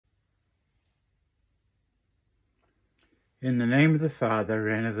In the name of the Father,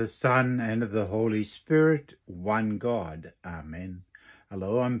 and of the Son, and of the Holy Spirit, one God. Amen.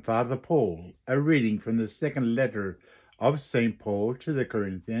 Hello, I'm Father Paul. A reading from the second letter of St. Paul to the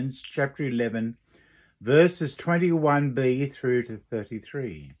Corinthians, chapter 11, verses 21b through to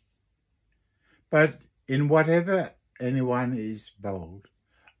 33. But in whatever anyone is bold,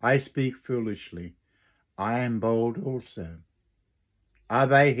 I speak foolishly. I am bold also. Are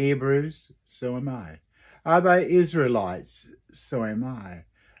they Hebrews? So am I. Are they Israelites? So am I.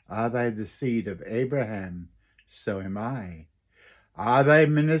 Are they the seed of Abraham? So am I. Are they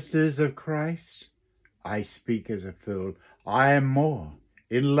ministers of Christ? I speak as a fool. I am more,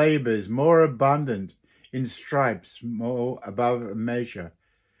 in labours more abundant, in stripes more above measure,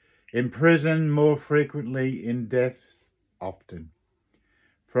 in prison more frequently, in death often.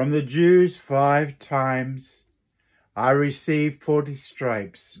 From the Jews 5 times I received 40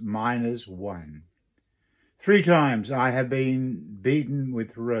 stripes minus 1. 3 times I have been beaten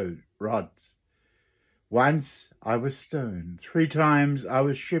with rods. Once I was stoned. 3 times I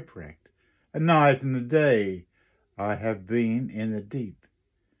was shipwrecked. A night and a day I have been in the deep.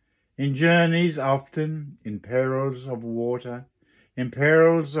 In journeys often, in perils of water, in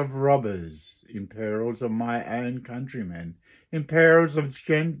perils of robbers, in perils of my own countrymen, in perils of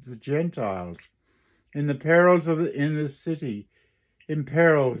the Gentiles, in the perils in the city, in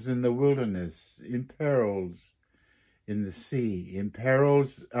perils in the wilderness, in perils in the sea, in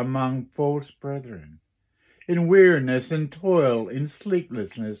perils among false brethren, in weariness and toil, in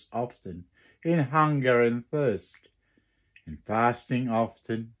sleeplessness often, in hunger and thirst, in fasting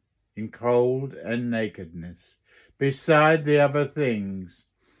often, in cold and nakedness, beside the other things,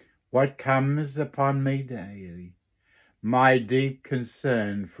 what comes upon me daily, my deep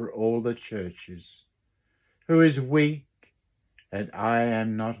concern for all the churches, who is weak, and I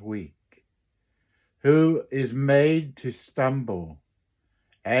am not weak, who is made to stumble,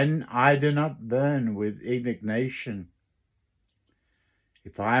 and I do not burn with indignation.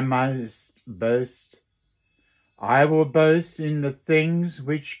 If I must boast, I will boast in the things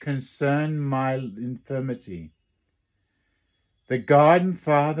which concern my infirmity. The God and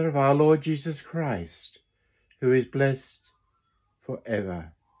Father of our Lord Jesus Christ, who is blessed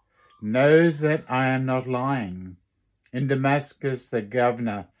forever, knows that I am not lying. In Damascus, the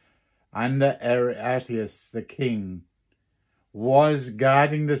governor, under Aretas the king, was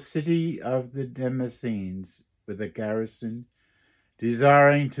guarding the city of the Damascenes with a garrison,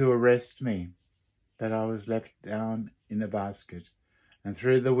 desiring to arrest me. But I was left down in a basket and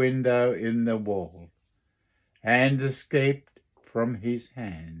through the window in the wall, and escaped from his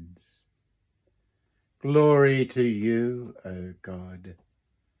hands. Glory to you, O God.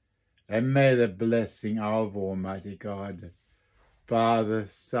 And may the blessing of Almighty God, Father,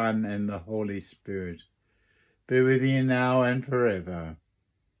 Son, and the Holy Spirit be with you now and forever.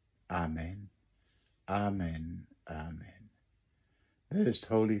 Amen. Amen. Amen. Most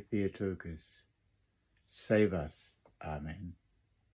Holy Theotokos, save us. Amen.